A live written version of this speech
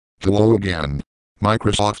Hello again.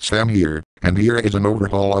 Microsoft Sam here, and here is an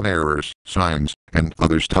overhaul of errors, signs, and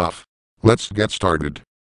other stuff. Let's get started.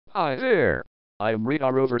 Hi there. I'm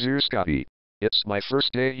Radar Overseer Scotty. It's my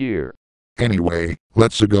first day here. Anyway,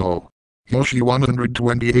 let's go. Yoshi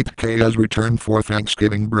 128K has returned for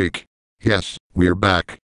Thanksgiving break. Yes, we're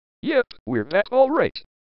back. Yep, we're back alright.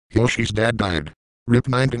 Yoshi's dad died. RIP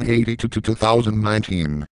 1980 to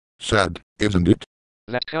 2019. Sad, isn't it?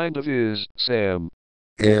 That kind of is, Sam.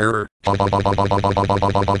 Error.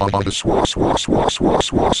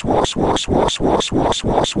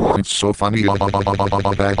 It's so funny.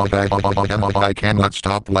 I cannot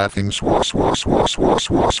stop laughing.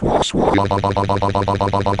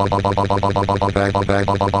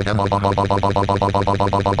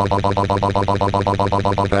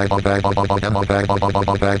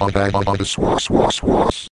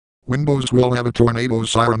 Windows will have a tornado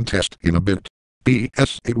siren test in a bit.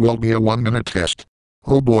 P.S. It will be a 1-minute test.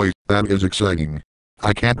 Oh boy, that is exciting.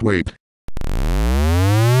 I can't wait.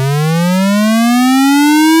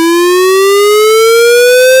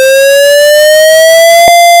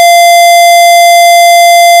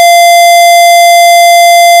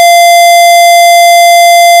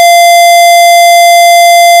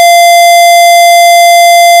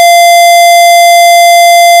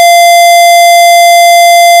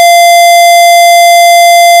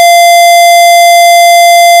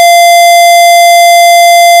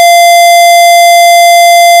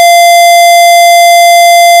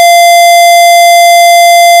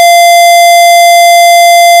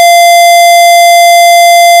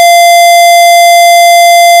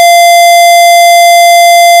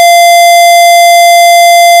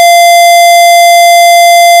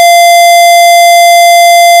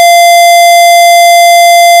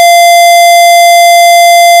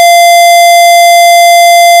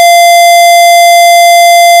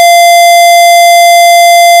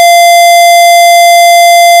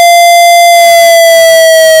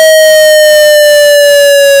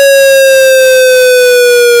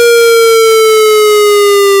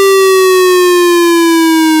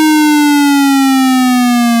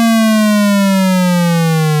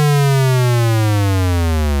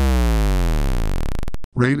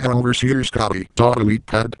 Radar Overseer Scotty. Elite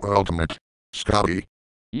Pad Ultimate. Scotty,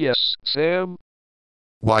 Yes, Sam.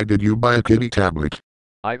 why did you buy a kitty tablet?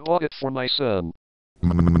 I bought it for my son.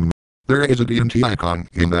 There is a DNT icon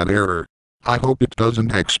in that error. I hope it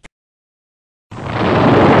doesn't exp.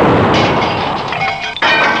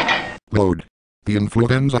 Load. The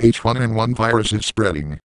influenza H1N1 virus is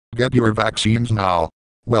spreading. Get your vaccines now.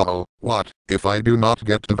 Well, what if I do not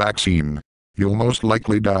get the vaccine? You'll most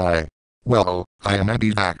likely die. Well, I am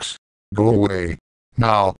anti-vax. Go away.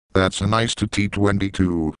 Now, that's a nice to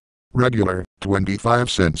T22. Regular, 25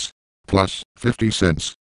 cents. Plus, 50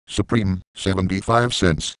 cents. Supreme, 75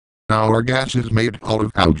 cents. Now our gas is made out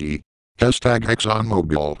of algae. Hashtag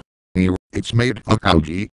ExxonMobil. It's made of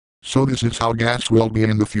algae. So this is how gas will be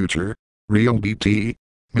in the future. Real BT.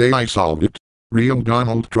 May I solve it? Real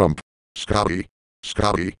Donald Trump. Scotty.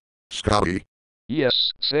 Scotty. Scotty.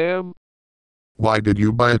 Yes, Sam. Why did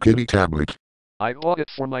you buy a kitty tablet? I bought it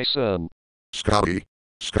for my son. Scotty.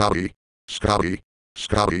 Scotty. Scotty.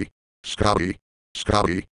 Scotty. Scotty.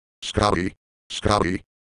 Scotty. Scotty. Scotty.